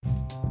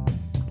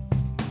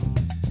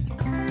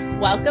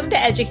Welcome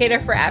to Educator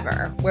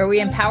Forever, where we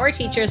empower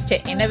teachers to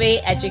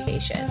innovate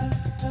education.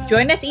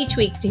 Join us each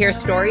week to hear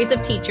stories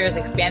of teachers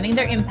expanding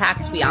their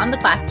impact beyond the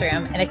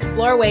classroom and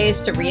explore ways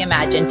to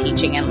reimagine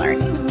teaching and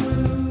learning.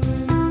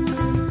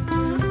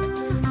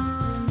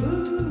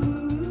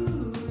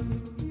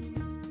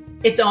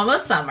 It's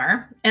almost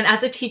summer, and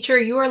as a teacher,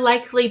 you are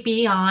likely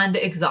beyond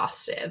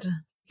exhausted.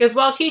 Because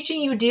while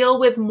teaching, you deal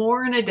with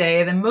more in a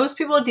day than most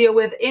people deal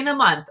with in a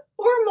month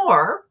or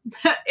more,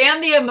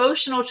 and the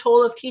emotional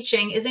toll of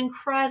teaching is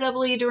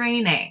incredibly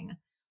draining.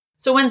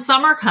 So when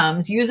summer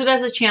comes, use it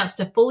as a chance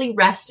to fully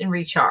rest and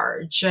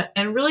recharge,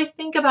 and really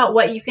think about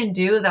what you can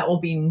do that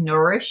will be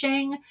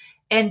nourishing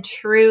and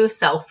true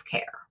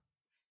self-care.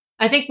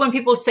 I think when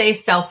people say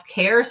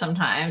self-care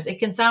sometimes, it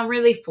can sound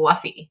really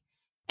fluffy,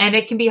 and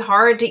it can be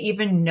hard to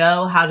even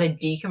know how to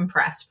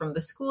decompress from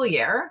the school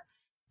year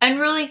and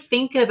really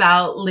think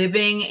about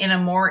living in a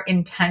more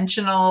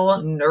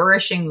intentional,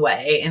 nourishing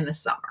way in the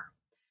summer.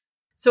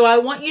 So I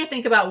want you to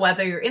think about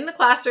whether you're in the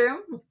classroom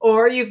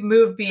or you've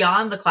moved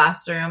beyond the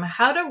classroom,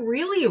 how to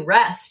really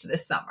rest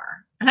this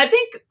summer. And I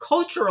think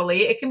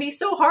culturally, it can be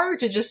so hard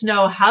to just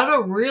know how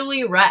to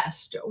really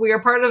rest. We are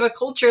part of a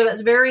culture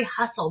that's very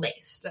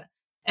hustle-based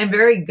and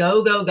very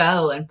go, go,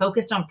 go and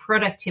focused on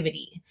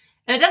productivity.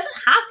 And it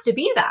doesn't have to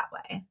be that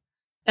way.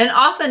 And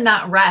often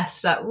that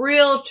rest, that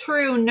real,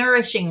 true,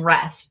 nourishing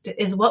rest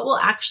is what will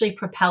actually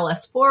propel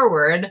us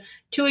forward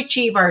to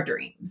achieve our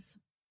dreams.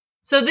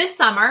 So this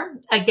summer,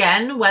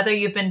 again, whether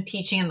you've been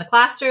teaching in the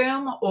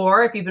classroom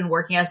or if you've been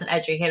working as an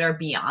educator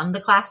beyond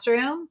the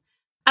classroom,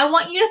 I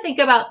want you to think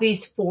about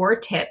these 4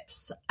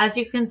 tips as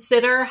you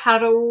consider how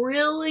to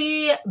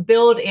really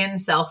build in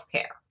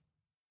self-care.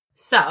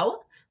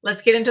 So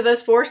let's get into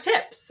those 4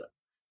 tips.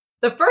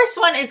 The first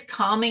one is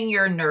calming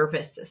your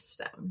nervous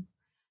system.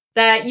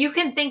 That you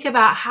can think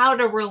about how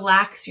to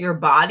relax your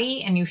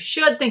body, and you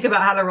should think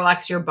about how to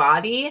relax your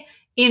body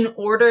in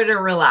order to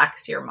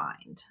relax your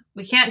mind.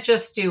 We can't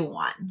just do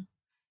one.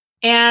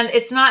 And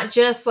it's not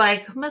just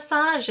like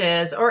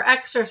massages or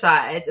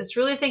exercise. It's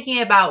really thinking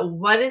about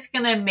what is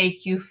going to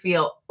make you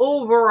feel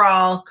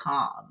overall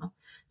calm.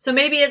 So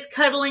maybe it's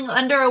cuddling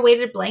under a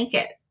weighted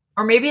blanket,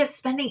 or maybe it's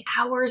spending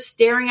hours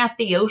staring at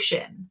the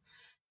ocean.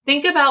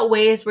 Think about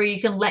ways where you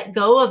can let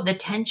go of the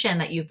tension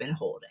that you've been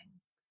holding.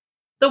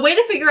 The way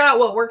to figure out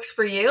what works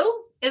for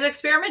you is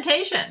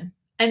experimentation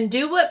and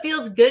do what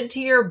feels good to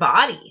your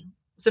body.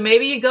 So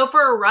maybe you go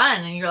for a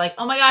run and you're like,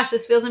 oh my gosh,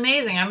 this feels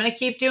amazing. I'm going to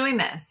keep doing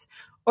this.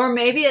 Or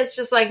maybe it's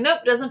just like,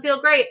 nope, doesn't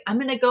feel great. I'm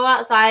going to go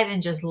outside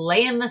and just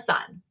lay in the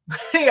sun.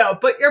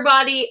 Put your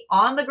body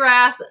on the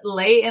grass,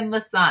 lay in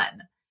the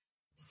sun.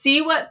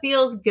 See what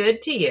feels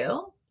good to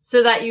you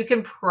so that you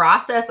can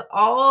process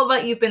all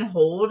that you've been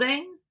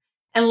holding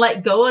and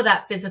let go of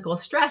that physical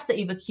stress that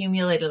you've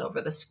accumulated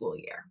over the school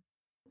year.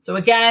 So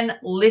again,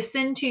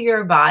 listen to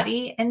your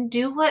body and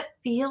do what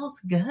feels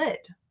good.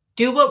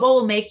 Do what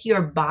will make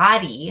your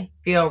body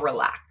feel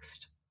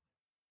relaxed.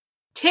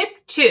 Tip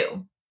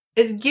 2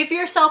 is give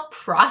yourself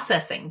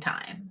processing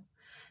time.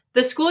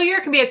 The school year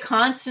can be a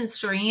constant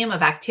stream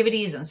of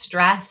activities and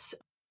stress.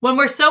 When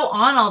we're so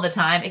on all the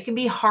time, it can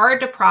be hard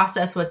to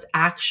process what's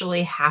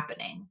actually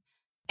happening.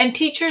 And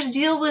teachers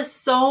deal with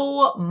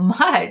so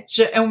much,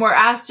 and we're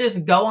asked to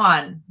just go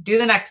on, do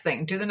the next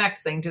thing, do the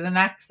next thing, do the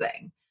next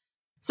thing.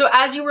 So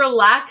as you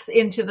relax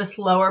into the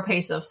slower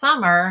pace of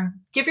summer,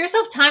 give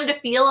yourself time to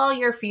feel all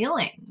your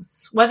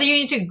feelings. Whether you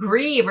need to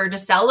grieve or to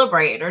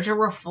celebrate or to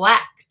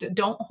reflect,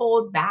 don't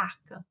hold back.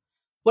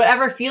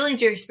 Whatever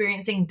feelings you're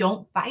experiencing,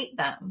 don't fight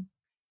them.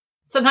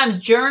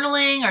 Sometimes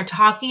journaling or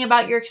talking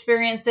about your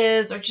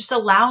experiences or just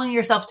allowing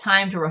yourself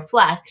time to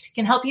reflect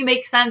can help you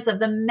make sense of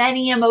the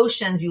many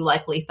emotions you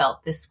likely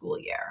felt this school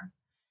year.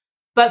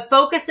 But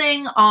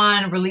focusing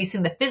on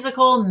releasing the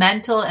physical,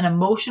 mental, and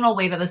emotional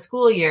weight of the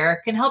school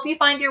year can help you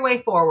find your way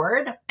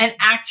forward and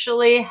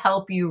actually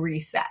help you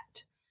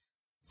reset.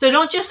 So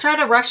don't just try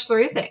to rush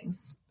through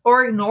things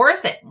or ignore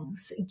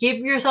things. Give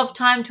yourself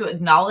time to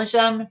acknowledge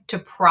them, to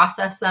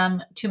process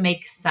them, to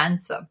make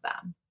sense of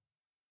them.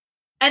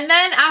 And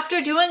then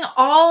after doing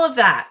all of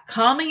that,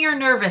 calming your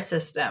nervous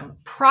system,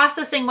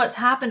 processing what's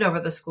happened over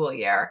the school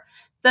year,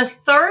 the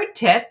third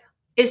tip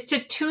is to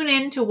tune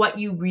in to what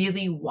you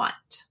really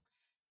want.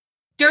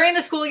 During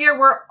the school year,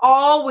 we're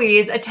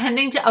always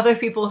attending to other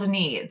people's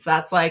needs.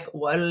 That's like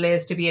what it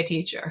is to be a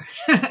teacher.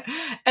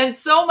 And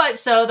so much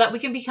so that we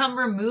can become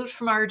removed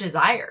from our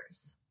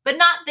desires. But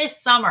not this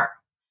summer.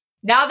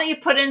 Now that you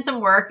put in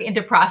some work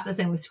into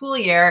processing the school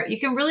year, you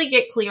can really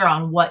get clear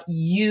on what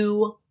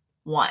you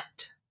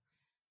want.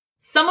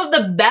 Some of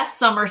the best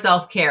summer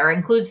self-care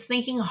includes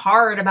thinking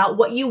hard about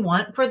what you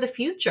want for the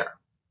future.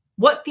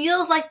 What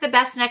feels like the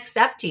best next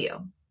step to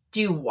you?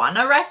 Do you want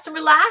to rest and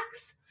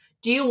relax?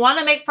 Do you want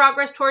to make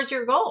progress towards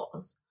your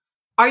goals?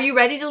 Are you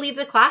ready to leave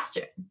the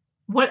classroom?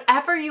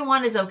 Whatever you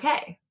want is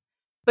okay.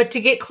 But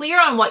to get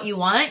clear on what you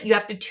want, you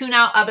have to tune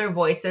out other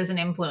voices and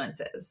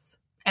influences.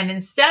 And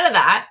instead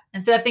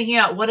of thinking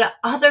about what do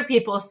other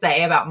people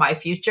say about my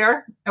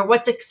future or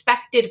what's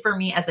expected for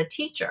me as a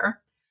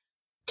teacher,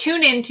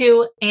 Tune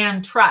into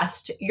and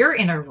trust your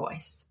inner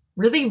voice.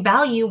 Really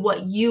value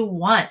what you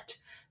want.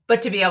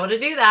 But to be able to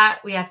do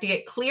that, we have to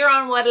get clear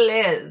on what it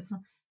is.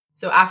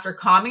 So after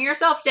calming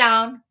yourself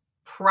down,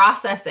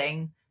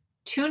 processing,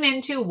 tune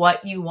into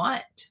what you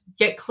want.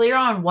 Get clear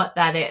on what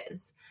that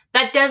is.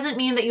 That doesn't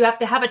mean that you have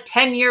to have a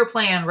 10-year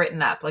plan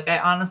written up. Like, I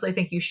honestly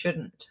think you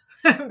shouldn't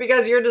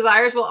because your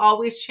desires will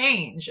always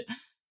change.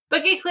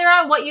 But get clear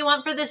on what you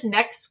want for this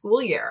next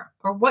school year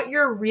or what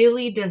you're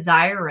really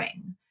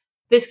desiring.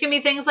 This can be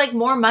things like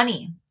more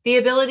money, the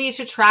ability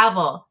to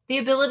travel, the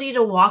ability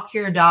to walk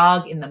your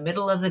dog in the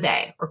middle of the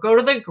day or go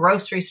to the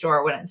grocery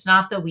store when it's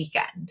not the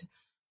weekend.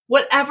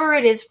 Whatever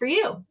it is for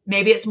you.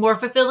 Maybe it's more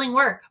fulfilling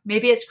work.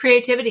 Maybe it's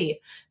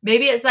creativity.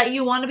 Maybe it's that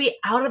you want to be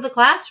out of the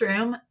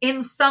classroom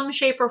in some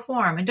shape or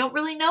form and don't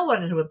really know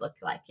what it would look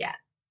like yet.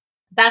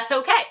 That's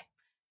okay.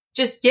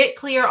 Just get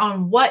clear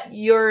on what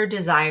you're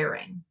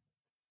desiring.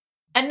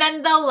 And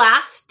then the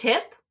last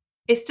tip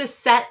is to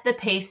set the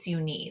pace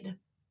you need.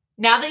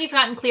 Now that you've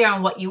gotten clear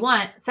on what you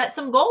want, set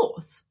some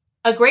goals.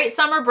 A great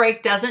summer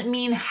break doesn't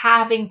mean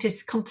having to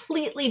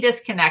completely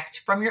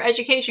disconnect from your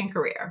education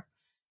career.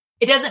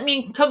 It doesn't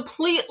mean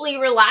completely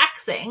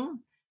relaxing.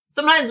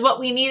 Sometimes what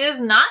we need is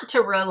not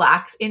to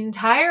relax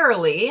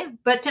entirely,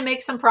 but to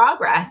make some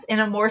progress in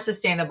a more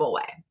sustainable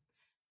way.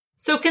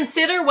 So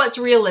consider what's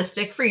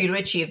realistic for you to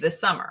achieve this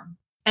summer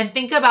and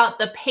think about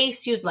the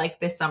pace you'd like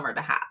this summer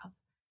to have.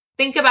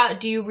 Think about,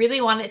 do you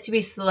really want it to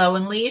be slow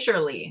and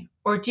leisurely?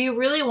 Or do you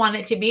really want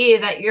it to be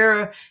that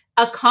you're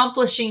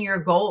accomplishing your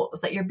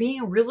goals, that you're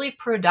being really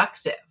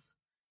productive?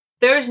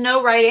 There's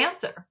no right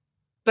answer,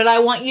 but I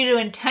want you to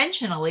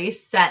intentionally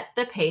set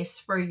the pace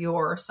for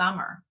your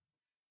summer.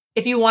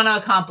 If you want to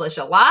accomplish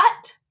a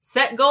lot,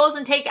 set goals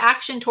and take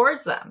action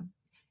towards them.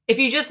 If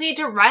you just need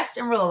to rest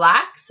and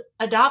relax,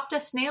 adopt a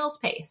snail's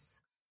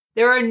pace.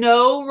 There are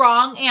no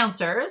wrong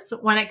answers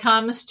when it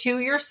comes to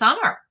your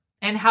summer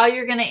and how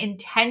you're going to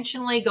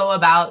intentionally go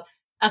about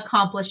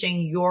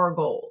accomplishing your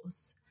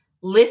goals.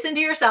 Listen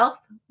to yourself,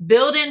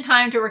 build in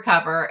time to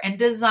recover, and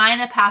design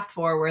a path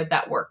forward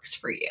that works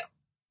for you.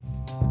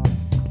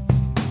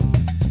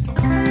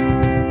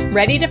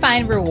 Ready to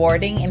find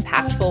rewarding,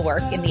 impactful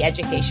work in the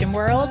education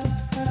world?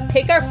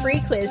 Take our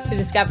free quiz to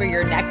discover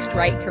your next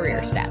right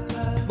career step.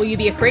 Will you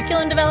be a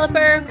curriculum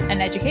developer,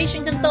 an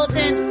education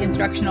consultant,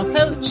 instructional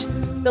coach?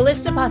 The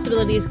list of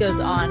possibilities goes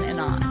on and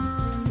on.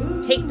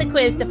 Take the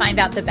quiz to find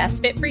out the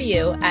best fit for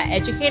you at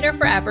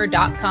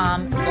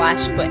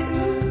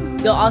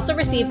educatorforever.com/quiz. You'll also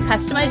receive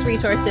customized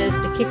resources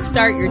to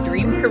kickstart your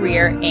dream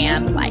career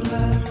and life.